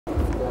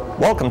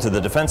Welcome to the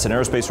Defense and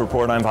Aerospace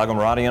Report. I'm Vago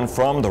Muradian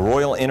from the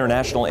Royal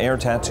International Air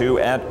Tattoo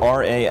at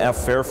RAF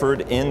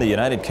Fairford in the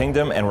United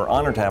Kingdom, and we're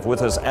honored to have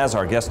with us as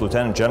our guest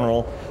Lieutenant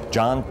General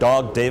John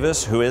 "Dog"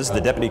 Davis, who is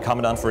the Deputy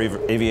Commandant for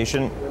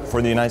Aviation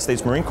for the United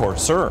States Marine Corps.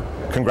 Sir,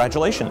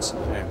 congratulations.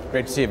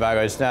 Great to see you,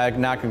 Vago. It's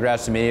not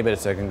congrats to me, but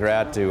it's a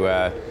congrats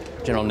to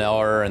General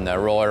Neller and the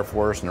Royal Air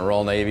Force and the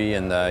Royal Navy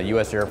and the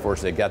U.S. Air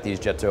Force that got these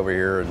jets over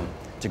here. And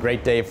it's a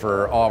great day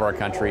for all of our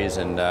countries,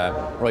 and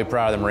really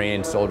proud of the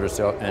Marines, soldiers,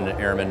 and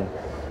airmen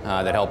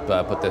that helped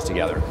put this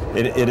together.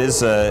 It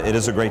is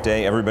a great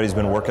day. Everybody's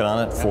been working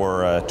on it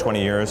for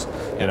 20 years.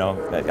 You know,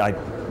 I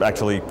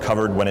actually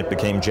covered when it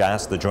became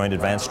JAS, the Joint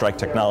Advanced Strike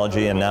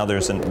Technology, and now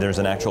there's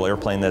an actual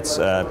airplane that's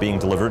being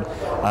delivered.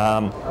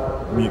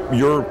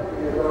 Your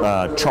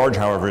charge,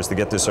 however, is to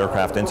get this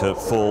aircraft into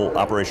full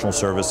operational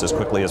service as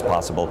quickly as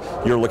possible.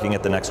 You're looking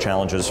at the next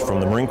challenges from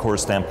the Marine Corps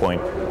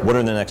standpoint. What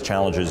are the next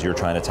challenges you're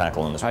trying to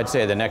tackle in this? I'd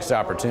say the next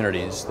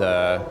opportunities.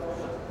 The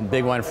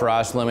big one for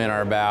us, looming in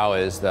our bow,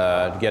 is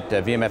to get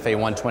the VMFA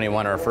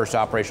 121, our first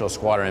operational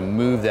squadron, and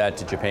move that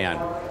to Japan,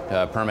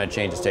 permanent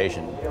change of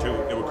station. To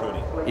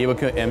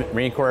Iwakuni.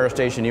 Marine Corps Air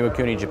Station,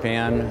 Iwakuni,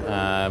 Japan.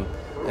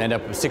 End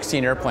up with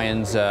 16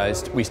 airplanes.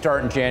 We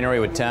start in January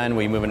with 10.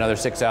 We move another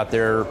 6 out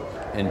there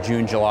in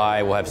June,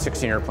 July. We'll have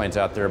 16 airplanes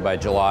out there by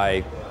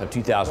July of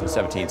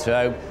 2017.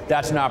 So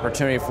that's an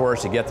opportunity for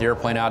us to get the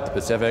airplane out to the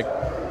Pacific.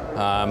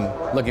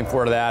 Looking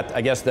forward to that.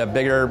 I guess the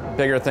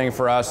bigger thing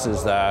for us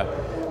is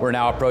we're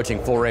now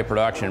approaching full rate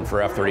production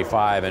for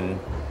F-35,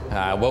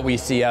 and what we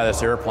see out of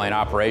this airplane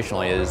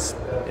operationally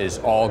is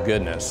all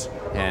goodness.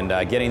 And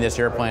getting this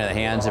airplane in the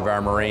hands of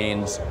our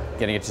Marines,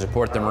 getting it to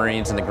support the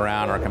Marines on the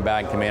ground, our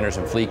combatant commanders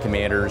and fleet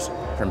commanders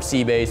from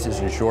sea bases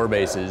and shore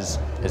bases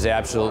is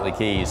absolutely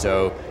key.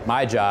 So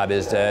my job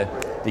is to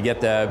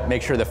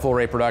make sure the full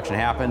rate production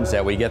happens,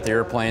 that we get the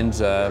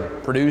airplanes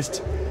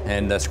produced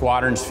and the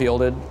squadrons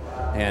fielded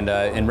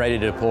and ready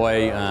to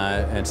deploy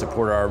and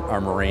support our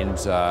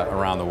Marines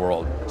around the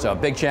world. So a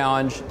big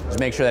challenge is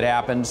make sure that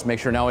happens, make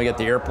sure now we get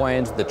the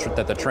airplanes,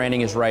 that the training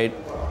is right,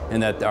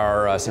 and that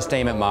our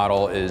sustainment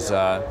model is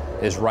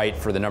right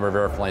for the number of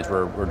airplanes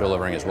we're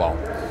delivering as well.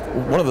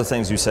 One of the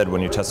things you said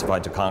when you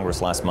testified to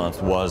Congress last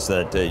month was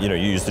that you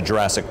used the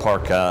Jurassic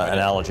Park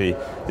analogy.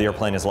 The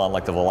airplane is a lot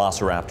like the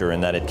Velociraptor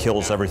in that it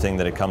kills everything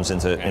that it comes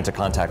into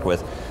contact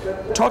with.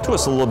 Talk to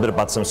us a little bit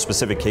about some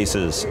specific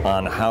cases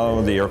on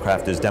how the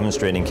aircraft is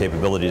demonstrating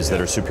capabilities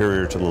that are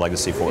superior to the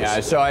legacy force. Yeah,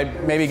 so I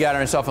maybe got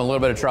myself in a little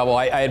bit of trouble.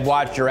 I had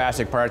watched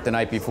Jurassic Park the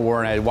night before,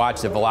 and I had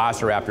watched the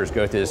Velociraptors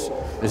go through this.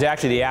 It was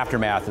actually the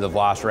aftermath of the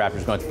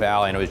Velociraptors going through the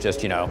valley, and it was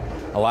just,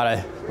 a lot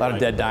of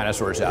dead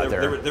dinosaurs out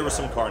there. There was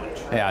some carnage.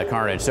 Yeah,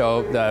 carnage.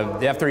 So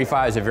the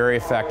F-35 is a very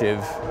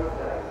effective,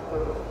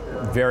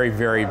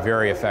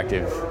 very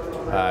effective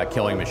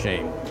killing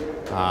machine.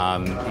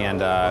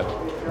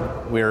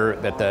 We're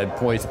at the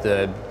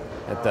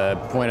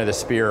point of the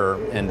spear,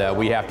 and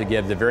we have to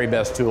give the very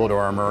best tool to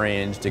our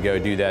Marines to go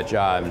do that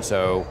job. And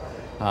so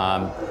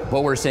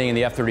what we're seeing in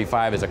the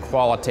F-35 is a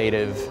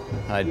qualitative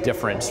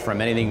difference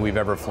from anything we've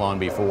ever flown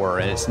before.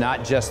 And it's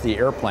not just the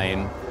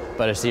airplane,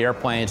 but it's the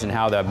airplanes and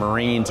how the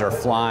Marines are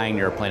flying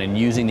the airplane and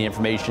using the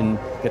information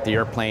that the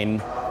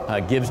airplane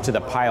gives to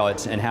the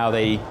pilots, and how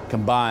they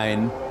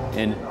combine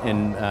in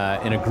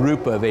a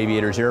group of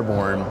aviators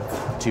airborne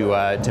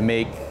to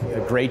make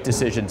great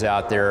decisions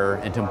out there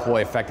and to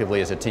employ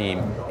effectively as a team,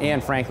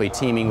 and frankly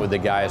teaming with the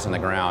guys on the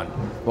ground.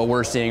 What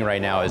we're seeing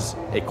right now is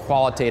a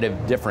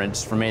qualitative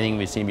difference from anything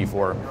we've seen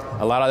before.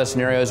 A lot of the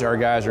scenarios our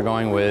guys are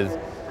going with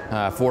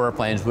 4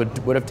 airplanes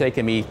would have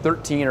taken me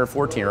 13 or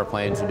 14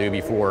 airplanes to do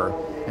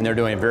before, and they're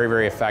doing it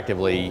very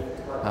effectively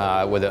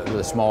with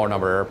a smaller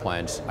number of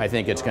airplanes. I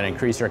think it's going to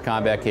increase our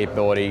combat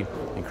capability,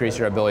 increase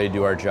our ability to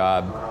do our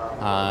job.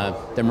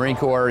 The Marine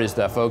Corps is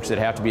the folks that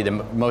have to be the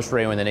most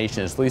ready when the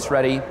nation is least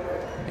ready,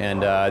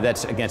 and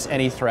that's against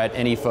any threat,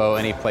 any foe,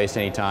 any place,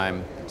 any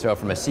time. So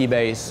from a sea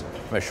base,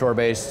 from a shore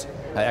base,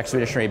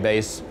 expeditionary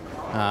base,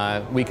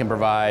 we can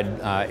provide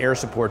air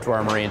support to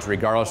our Marines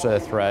regardless of the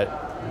threat,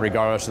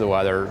 regardless of the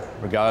weather,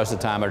 regardless of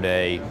the time of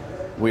day.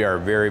 We are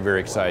very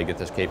excited to get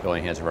this capability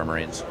in the hands of our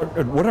Marines.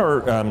 What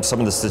are some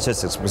of the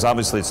statistics? Because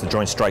obviously it's the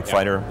Joint Strike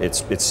Fighter.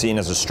 It's seen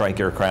as a strike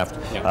aircraft,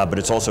 but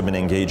it's also been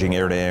engaging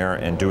air-to-air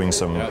and doing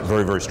some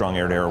very strong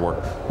air-to-air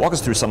work. Walk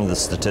us through some of the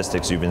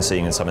statistics you've been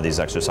seeing in some of these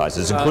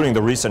exercises, including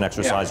the recent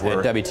exercise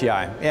where...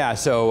 WTI. Yeah,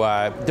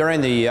 so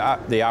during the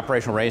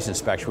operational readiness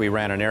inspection, we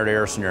ran an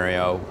air-to-air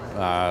scenario.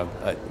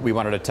 We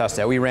wanted to test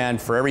that. We ran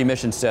for every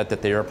mission set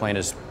that the airplane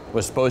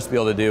was supposed to be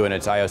able to do in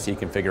its IOC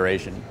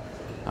configuration.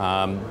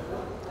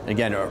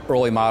 Again,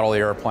 early model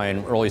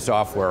airplane, early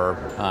software.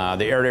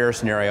 The air-to-air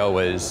scenario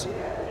was,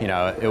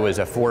 it was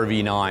a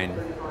 4v9,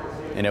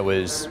 and it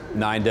was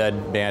 9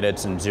 dead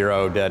bandits and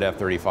 0 dead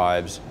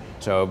F-35s.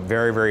 So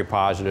very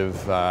positive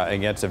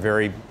against a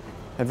very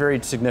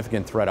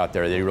significant threat out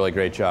there. They did a really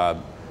great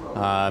job.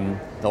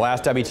 The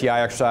last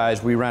WTI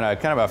exercise, we ran a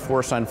kind of a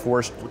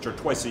force-unforced. Which are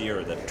twice a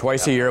year.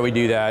 Twice a year we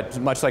do that,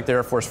 much like the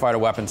Air Force Fighter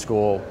Weapons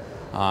School.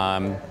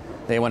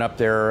 They went up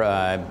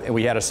there,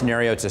 we had a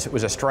scenario, it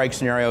was a strike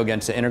scenario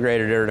against the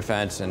integrated air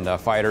defense and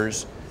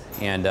fighters,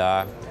 and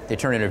they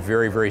turned in a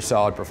very, very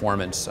solid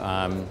performance.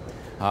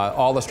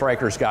 All the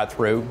strikers got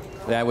through.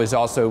 That was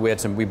also,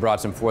 we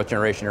brought some 4th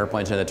generation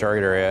airplanes in the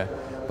target area,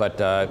 but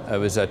it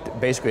was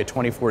basically a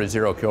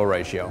 24-0 kill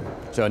ratio.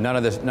 So none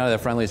of the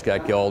friendlies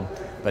got killed,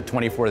 but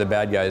 24 of the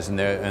bad guys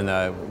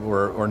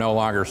were no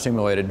longer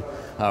simulated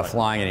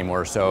flying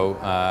anymore.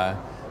 So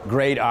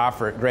great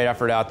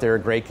effort out there,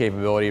 great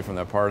capability from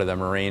the part of the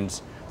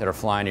Marines that are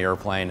flying the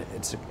airplane.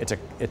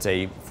 It's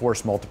a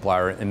force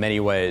multiplier in many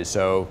ways.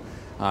 So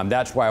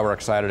that's why we're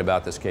excited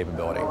about this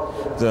capability.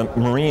 The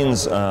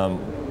Marines,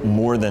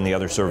 more than the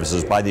other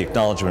services, by the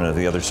acknowledgement of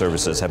the other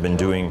services, have been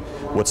doing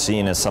what's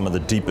seen as some of the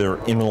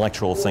deeper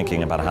intellectual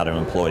thinking about how to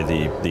employ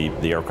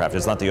the aircraft.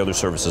 It's not the other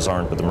services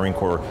aren't, but the Marine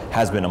Corps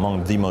has been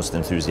among the most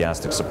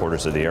enthusiastic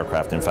supporters of the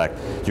aircraft. In fact,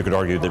 you could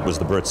argue that it was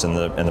the Brits and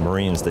the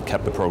Marines that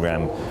kept the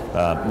program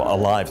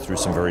alive through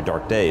some very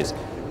dark days.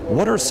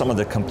 What are some of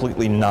the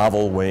completely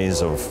novel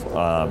ways of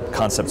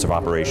concepts of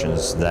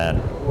operations that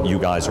you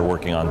guys are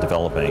working on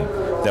developing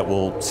that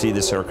will see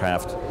this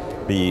aircraft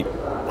be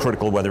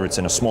critical, whether it's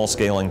in a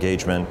small-scale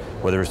engagement,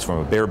 whether it's from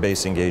a bare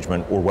base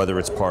engagement, or whether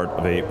it's part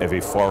of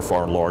a far,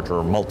 far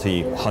larger,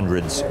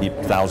 multi-hundreds,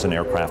 thousand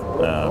aircraft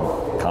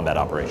combat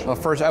operation? Well,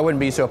 first, I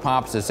wouldn't be so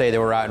pompous to say that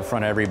we're out in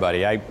front of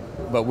everybody.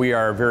 But we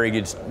are very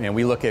good,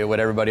 we look at what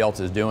everybody else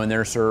is doing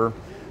there, sir.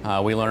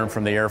 We learn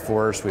from the Air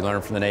Force, we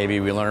learn from the Navy,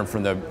 we learn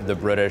from the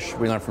British,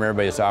 we learn from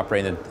everybody that's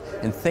operating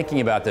and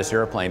thinking about this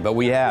airplane. But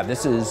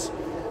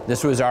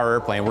this was our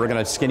airplane. We're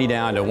going to skinny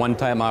down to one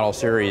type model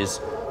series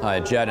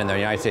jet in the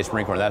United States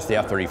Marine Corps. That's the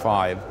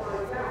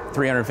F-35.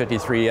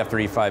 353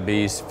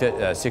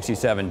 F-35Bs,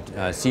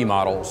 67 C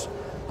models.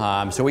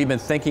 So we've been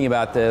thinking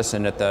about this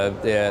and at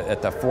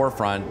the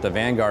forefront, the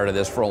vanguard of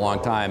this for a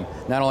long time,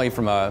 not only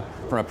from a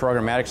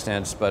programmatic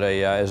sense, but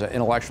as an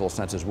intellectual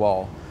sense as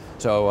well.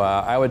 So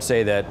I would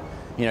say that,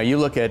 you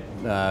look at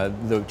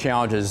the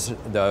challenges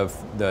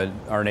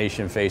our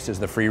nation faces,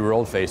 the free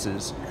world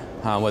faces,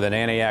 with an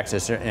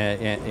anti-access,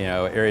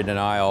 area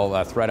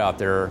denial threat out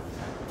there.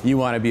 You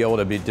want to be able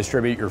to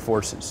distribute your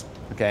forces.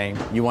 Okay,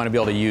 you want to be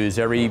able to use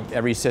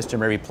every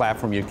system, every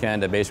platform you can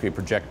to basically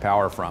project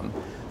power from.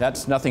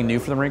 That's nothing new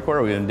for the Marine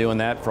Corps. We've been doing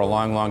that for a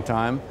long, long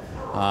time.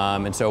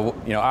 And so,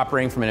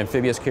 operating from an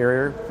amphibious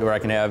carrier where I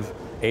can have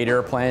 8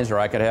 airplanes or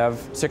I could have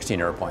 16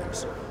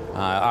 airplanes.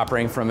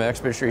 Operating from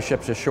expeditionary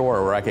ships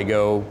ashore where I could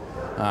go,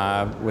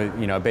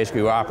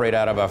 basically we operate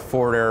out of a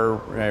forward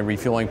air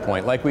refueling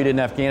point, like we did in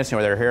Afghanistan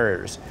with our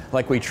Harriers,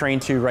 like we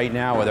train to right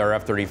now with our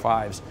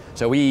F-35s.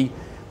 So we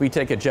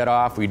take a jet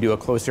off, we do a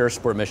close air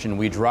support mission,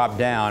 we drop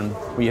down,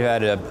 we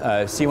had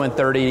a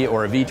C-130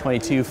 or a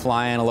V-22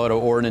 fly in a load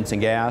of ordnance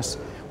and gas,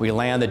 we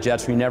land the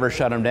jets, we never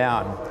shut them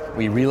down.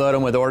 We reload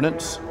them with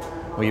ordnance,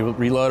 we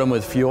reload them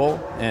with fuel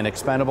and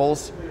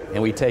expendables,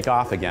 and we take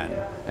off again.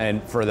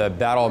 And for the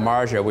Battle of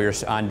Marja, we were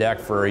on deck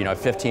for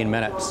 15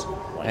 minutes.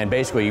 And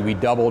basically we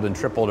doubled and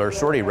tripled our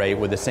sortie rate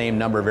with the same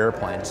number of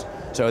airplanes.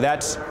 So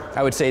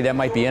I would say that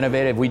might be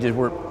innovative.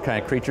 We're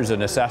kind of creatures of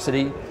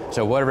necessity.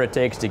 So whatever it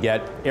takes to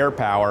get air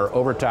power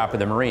over top of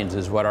the Marines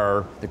is what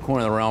the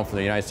corner of the realm for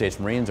the United States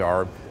Marines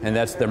are. And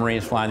that's the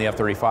Marines flying the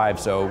F-35.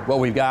 So what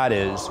we've got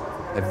is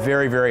a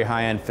very, very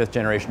high-end 5th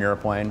generation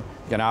airplane.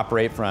 Can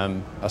operate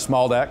from a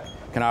small deck,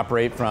 can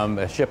operate from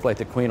a ship like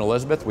the Queen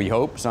Elizabeth, we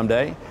hope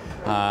someday,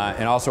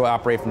 and also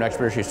operate from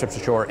expeditionary ships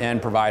ashore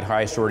and provide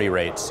high sortie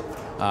rates.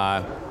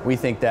 We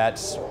think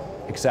that's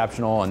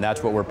exceptional, and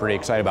that's what we're pretty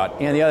excited about.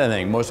 And the other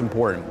thing, most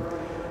important,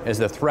 is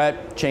the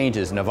threat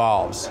changes and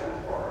evolves.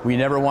 We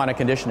never want a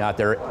condition out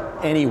there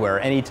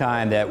anywhere,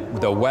 anytime that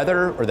the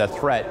weather or the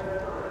threat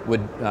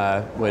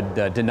would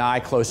deny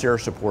close air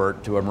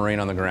support to a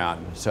Marine on the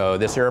ground. So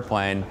this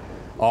airplane,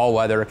 all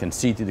weather, can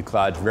see through the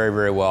clouds very,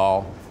 very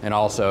well, and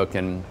also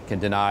can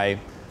deny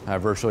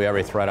virtually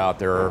every threat out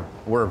there.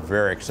 We're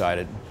very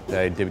excited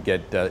to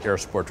get air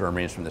support to our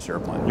Marines from this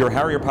airplane. You're a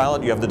Harrier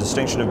pilot. You have the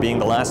distinction of being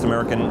the last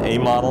American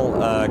A-model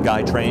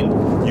guy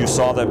trained. You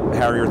saw the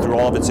Harrier through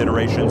all of its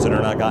iterations and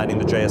are now guiding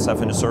the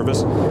JSF into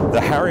service.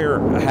 The Harrier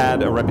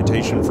had a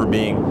reputation for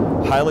being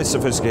highly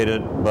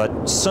sophisticated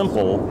but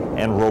simple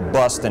and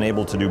robust and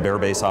able to do bare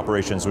base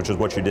operations, which is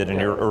what you did in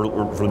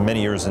for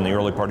many years in the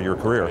early part of your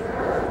career.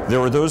 There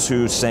are those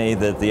who say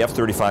that the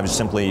F-35 is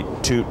simply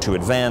too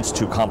advanced,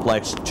 too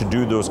complex to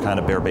do those kind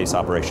of bare base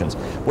operations.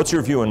 What's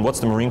your view, and what's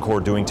the Marine Corps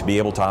doing to be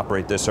able to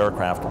operate this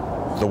aircraft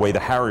the way the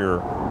Harrier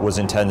was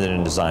intended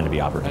and designed to be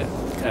operated?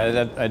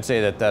 I'd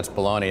say that's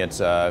baloney.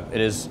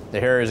 The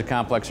Harrier is a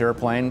complex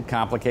airplane,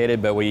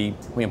 complicated, but we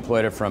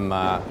employed it from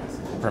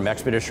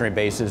expeditionary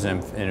bases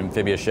and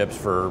amphibious ships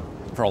for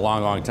a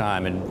long, long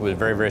time, and was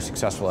very, very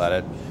successful at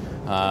it.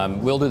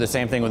 We'll do the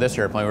same thing with this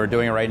airplane. We're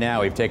doing it right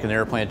now. We've taken the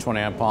airplane at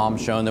 29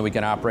 Palms, shown that we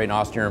can operate in an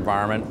austere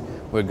environment.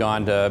 We've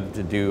gone to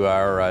do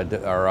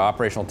our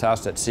operational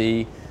test at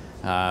sea.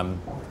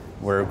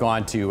 We've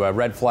gone to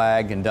Red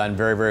Flag and done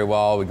very, very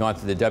well. We've gone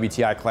through the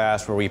WTI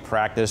class where we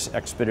practice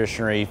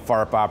expeditionary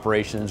FARP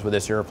operations with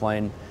this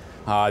airplane.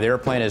 The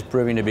airplane is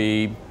proving to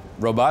be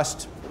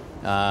robust,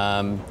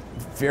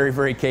 very,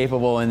 very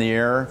capable in the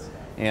air,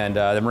 and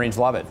the Marines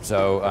love it.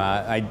 So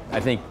I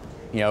think,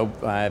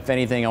 if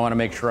anything, I want to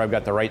make sure I've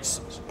got the right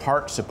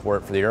part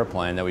support for the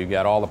airplane, that we've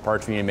got all the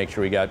parts we need to make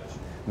sure we got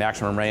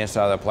maximum readiness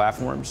out of the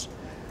platforms.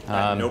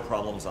 No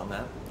problems on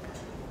that?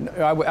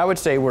 I would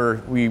say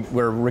we're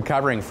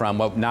recovering from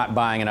not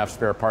buying enough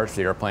spare parts for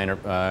the airplane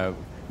in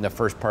the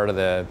first part of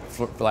the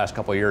last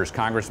couple of years.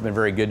 Congress has been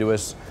very good to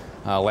us.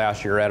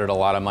 Last year added a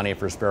lot of money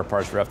for spare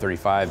parts for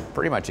F-35,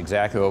 pretty much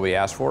exactly what we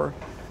asked for,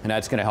 and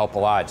that's going to help a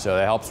lot. So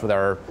that helps with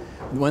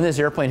when this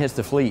airplane hits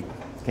the fleet,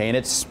 okay, and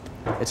it's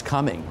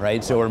coming,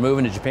 right? So we're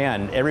moving to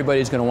Japan.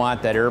 Everybody's going to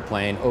want that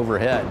airplane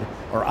overhead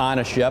or on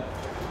a ship.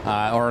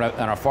 Or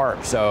on a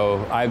FARP.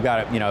 So I've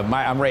got it,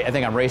 I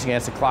think I'm racing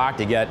against the clock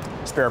to get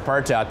spare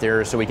parts out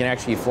there so we can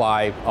actually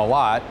fly a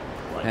lot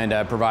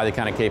and provide the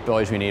kind of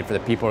capabilities we need for the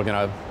people who are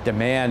going to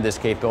demand this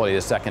capability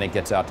the second it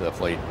gets out to the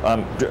fleet.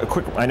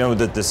 I know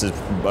that this is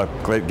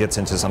gets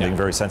into something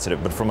very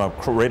sensitive, but from a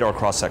radar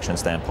cross-section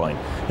standpoint,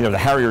 the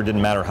Harrier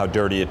didn't matter how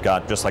dirty it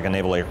got, just like a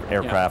naval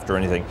aircraft or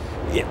anything.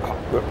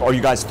 Are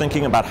you guys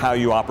thinking about how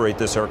you operate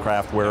this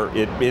aircraft where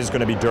it is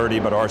going to be dirty,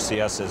 but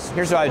RCS is...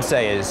 Here's what I'd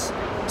say is,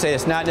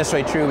 it's not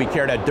necessarily true we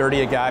cared how dirty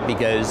it got,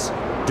 because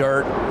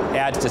dirt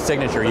adds to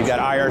signature. You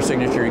got IR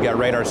signature, you got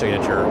radar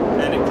signature.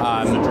 And it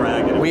the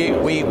drag.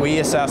 We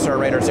assess our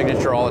radar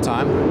signature all the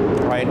time,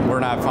 right? We're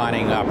not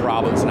finding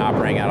problems in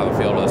operating out of the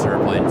field of this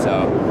airplane.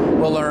 So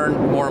we'll learn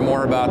more and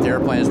more about the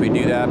airplane as we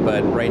do that,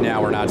 but right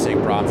now we're not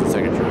seeing problems with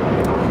signature.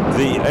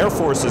 The Air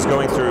Force is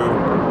going through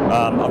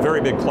a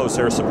very big close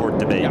air support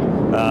debate.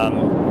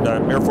 The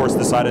Air Force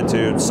decided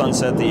to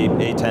sunset the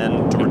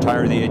A-10, to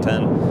retire the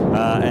A-10,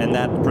 and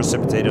that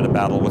precipitated a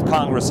battle with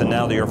Congress, and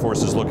now the Air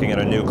Force is looking at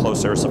a new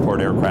close air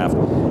support aircraft.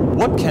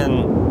 What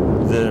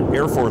can the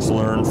Air Force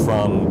learn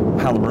from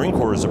how the Marine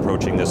Corps is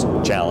approaching this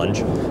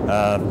challenge,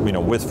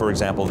 with, for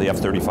example, the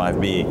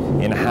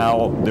F-35B, in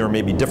how there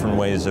may be different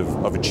ways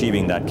of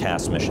achieving that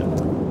CAS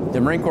mission? The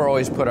Marine Corps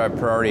always put a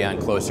priority on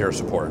close air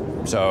support.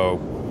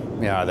 So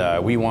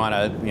we want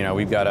to,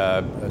 we've got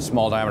a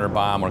small diameter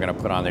bomb we're going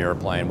to put on the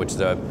airplane, which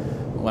is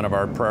one of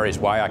our priorities,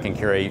 why I can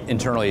carry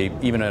internally,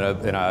 even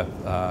in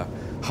a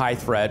high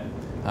threat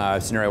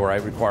scenario where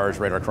it requires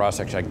radar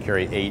cross-section, I can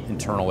carry 8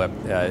 internal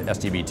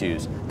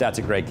SDB-2s. That's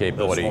a great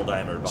capability. Small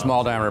diameter bomb.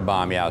 Small diameter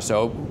bomb, yeah.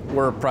 So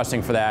we're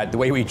pressing for that. The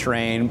way we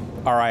train,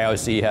 our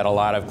IOC had a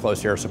lot of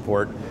close air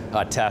support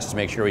tests to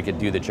make sure we could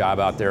do the job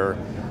out there.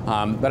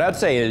 But I'd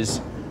say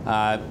is,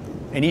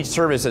 and each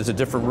service has a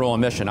different rule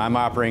and mission. I'm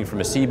operating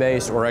from a sea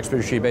base or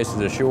expeditionary base to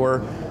the shore.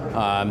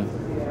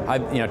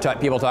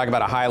 People talk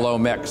about a high-low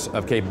mix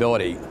of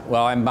capability.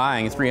 Well, I'm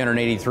buying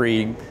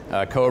 383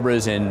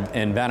 Cobras and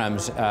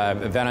Venoms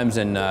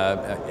and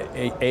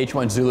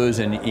H-1 Zulus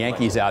and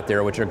Yankees out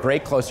there, which are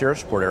great close air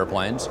support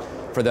airplanes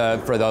for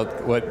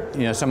what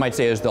some might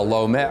say is the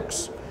low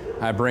mix.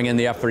 I bring in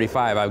the F-35.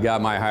 I've got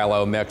my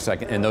high-low mix,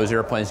 and those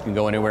airplanes can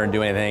go anywhere and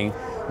do anything.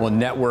 We'll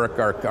network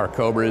our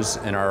Cobras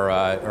and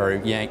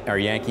our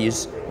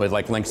Yankees with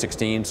like Link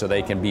 16, so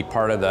they can be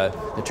part of the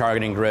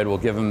targeting grid. We'll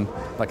give them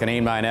like an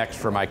AIM-9X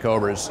for my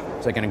Cobras,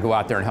 so they can go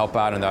out there and help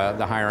out in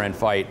the higher-end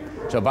fight.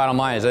 So bottom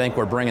line is, I think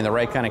we're bringing the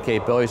right kind of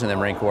capabilities in the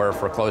Marine Corps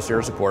for close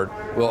air support.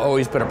 We'll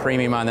always put a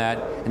premium on that.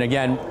 And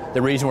again,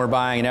 the reason we're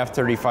buying an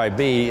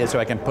F-35B is so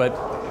I can put,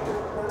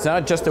 it's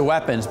not just the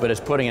weapons, but it's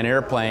putting an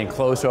airplane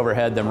close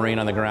overhead the Marine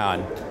on the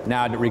ground.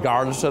 Now,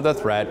 regardless of the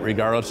threat,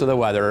 regardless of the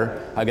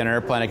weather, I've got an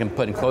airplane I can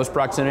put in close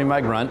proximity to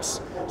my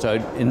grunts. So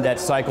in that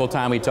cycle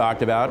time we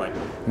talked about,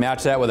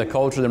 match that with the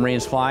culture of the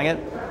Marines flying it,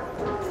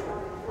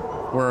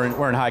 we're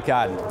in high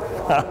cotton.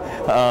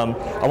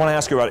 I want to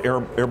ask you about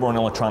airborne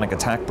electronic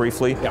attack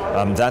briefly.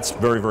 That's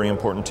very, very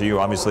important to you.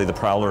 Obviously, the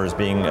Prowler is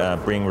being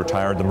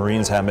retired. The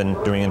Marines have been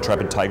doing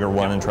Intrepid Tiger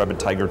 1, Intrepid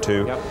Tiger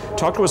 2.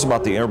 Talk to us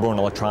about the airborne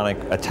electronic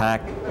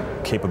attack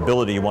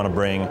capability you want to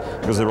bring,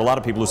 because there are a lot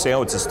of people who say,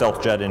 oh, it's a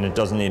stealth jet and it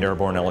doesn't need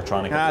airborne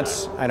electronic attack.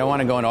 I don't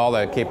want to go into all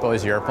the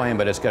capabilities of the airplane,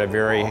 but it's got a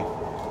very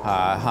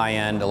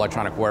high-end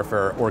electronic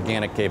warfare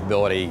organic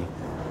capability,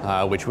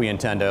 which we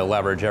intend to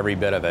leverage every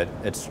bit of it.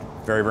 It's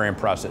very, very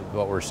impressive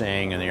what we're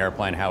seeing in the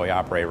airplane, how we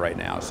operate right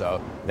now.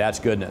 So that's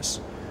goodness.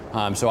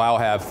 So I'll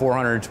have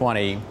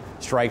 420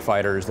 strike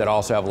fighters that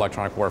also have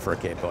electronic warfare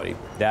capability.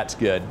 That's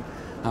good.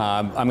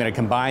 I'm going to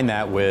combine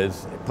that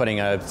with putting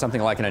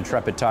something like an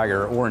Intrepid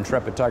Tiger or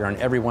Intrepid Tiger on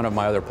every one of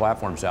my other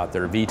platforms out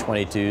there,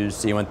 V-22s,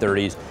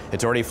 C-130s.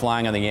 It's already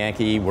flying on the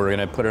Yankee. We're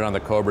going to put it on the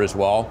Cobra as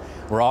well.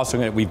 We're also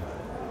going to, we've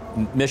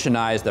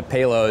missionized the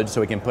payload so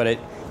we can put it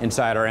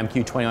inside our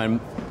MQ-21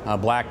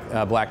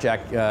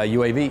 Blackjack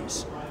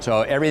UAVs.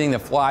 So everything that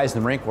flies in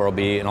the Marine Corps will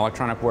be an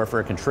electronic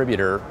warfare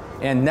contributor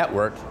and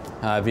networked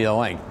via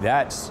link.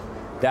 That's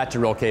a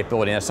real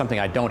capability, and that's something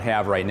I don't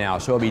have right now.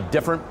 So it'll be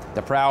different.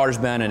 The Prowler's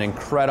been an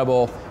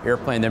incredible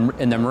airplane.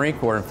 And the Marine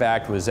Corps, in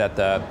fact, was at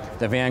the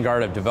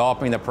vanguard of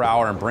developing the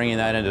Prowler and bringing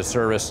that into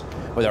service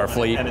with our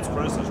fleet. And its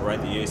predecessor,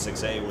 right, the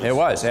A6A was... It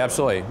was,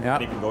 absolutely, yeah.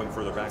 And even going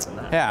further back than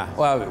that. Yeah,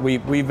 well,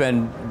 we've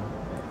been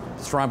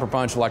strong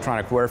proponents of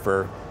electronic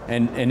warfare.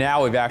 And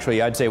now we've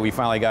actually, I'd say we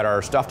finally got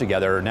our stuff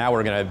together. Now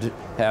we're going to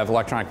have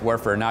electronic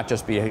warfare not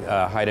just be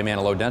a high demand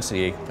and low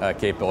density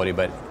capability,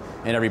 but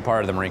in every part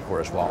of the Marine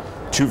Corps as well.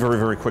 Two very,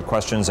 very quick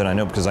questions, and I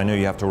know because I know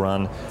you have to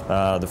run.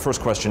 The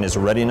first question is a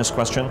readiness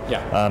question.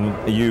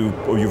 Yeah.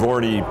 You've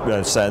already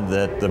said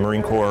that the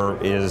Marine Corps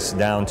is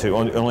down to,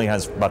 only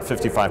has about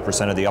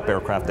 55% of the up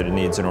aircraft that it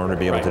needs in order to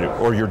be able to do,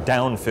 or you're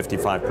down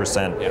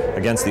 55%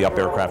 against the up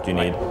aircraft you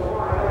need.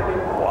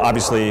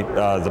 Obviously,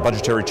 the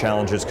budgetary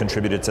challenges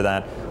contributed to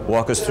that.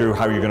 Walk us through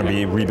how you're going to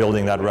be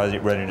rebuilding that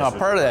readiness.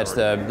 Part of that's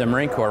the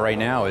Marine Corps right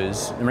now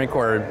is, the Marine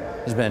Corps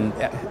has been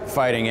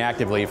fighting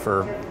actively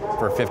for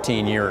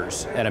 15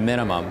 years at a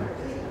minimum.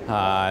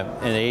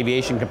 And the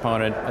aviation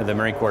component of the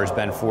Marine Corps has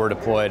been forward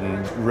deployed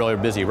and really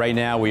busy. Right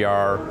now we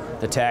are,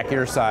 the TAC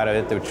side of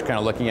it, which you're kind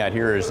of looking at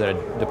here, is a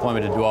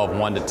deployment to dwell of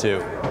 1 to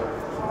 2.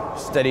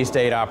 Steady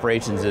state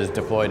operations is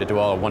deployed to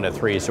dwell of 1 to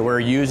 3. So we're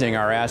using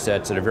our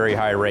assets at a very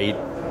high rate.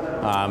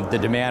 The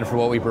demand for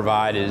what we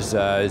provide is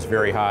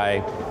very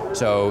high.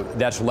 So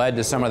that's led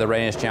to some of the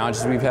readiness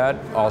challenges we've had,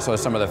 also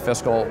some of the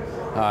fiscal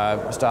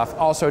stuff.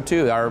 Also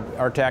too,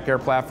 our TAC air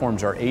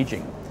platforms are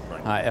aging.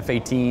 Our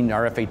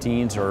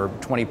F-18s are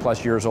 20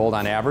 plus years old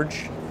on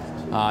average.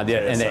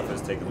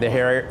 The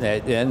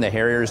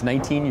Harrier is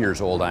 19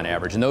 years old on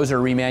average. And those are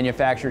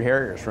remanufactured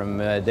Harriers from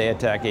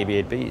Day-Attack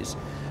AV-8Bs.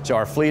 So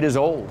our fleet is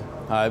old,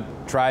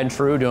 tried and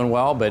true, doing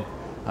well, but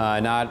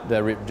not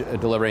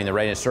delivering the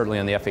readiness, certainly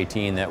on the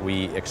F-18, that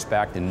we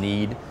expect and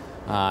need.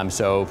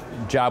 So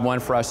job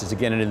one for us is to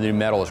get into the new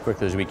metal as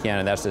quickly as we can,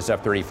 and that's this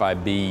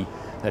F-35B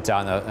that's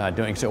out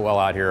doing so well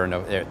out here in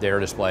the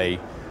air display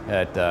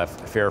at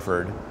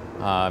Fairford.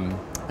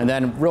 And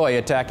then really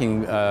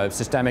attacking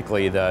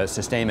systemically the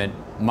sustainment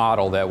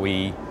model that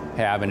we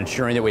have and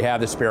ensuring that we have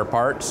the spare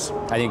parts.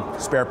 I think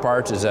spare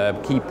parts is a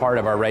key part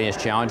of our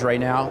readiness challenge right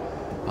now.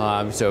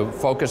 So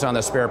focus on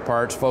the spare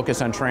parts,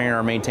 focus on training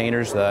our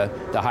maintainers, the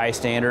high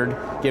standard,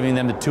 giving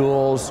them the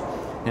tools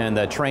and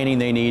the training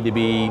they need to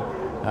be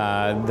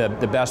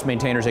the best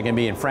maintainers they can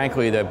be. And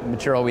frankly, the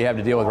material we have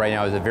to deal with right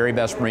now is the very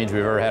best Marines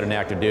we've ever had in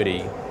active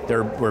duty.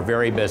 We're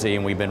very busy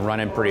and we've been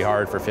running pretty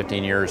hard for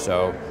 15 years,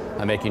 so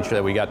making sure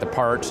that we got the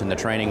parts and the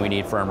training we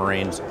need for our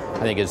Marines,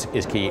 I think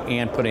is key,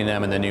 and putting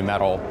them in the new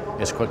metal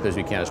as quickly as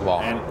we can as well.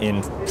 And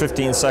in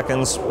 15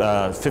 seconds,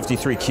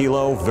 53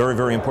 Kilo, very,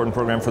 very important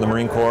program for the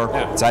Marine Corps.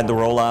 Yeah. It's had the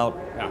rollout.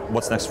 Yeah.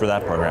 What's next for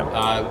that program?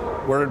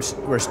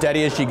 We're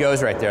steady as she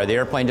goes right there. The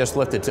airplane just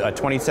lifted a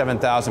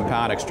 27,000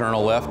 pound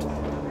external lift.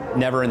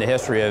 Never in the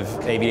history of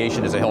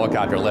aviation has a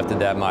helicopter lifted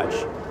that much.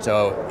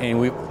 So,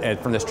 and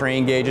from the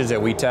strain gauges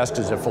that we test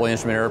as a fully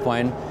instrumented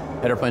airplane,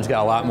 that airplane's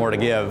got a lot more to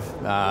give.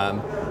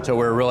 So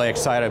we're really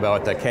excited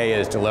about what the K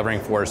is delivering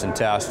for us in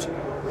test.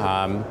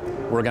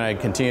 We're going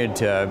to continue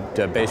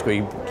to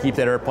basically keep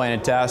that airplane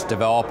in test,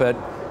 develop it,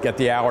 get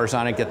the hours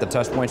on it, get the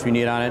test points we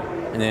need on it,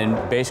 and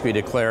then basically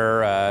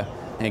declare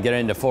and get it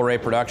into full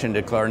rate production,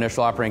 declare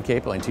initial operating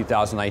capability in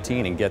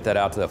 2019 and get that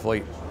out to the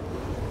fleet.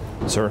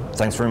 Sir,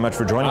 thanks very much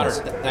for joining us.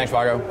 Thanks,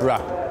 Vago.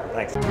 Hoorah.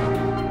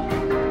 Thanks.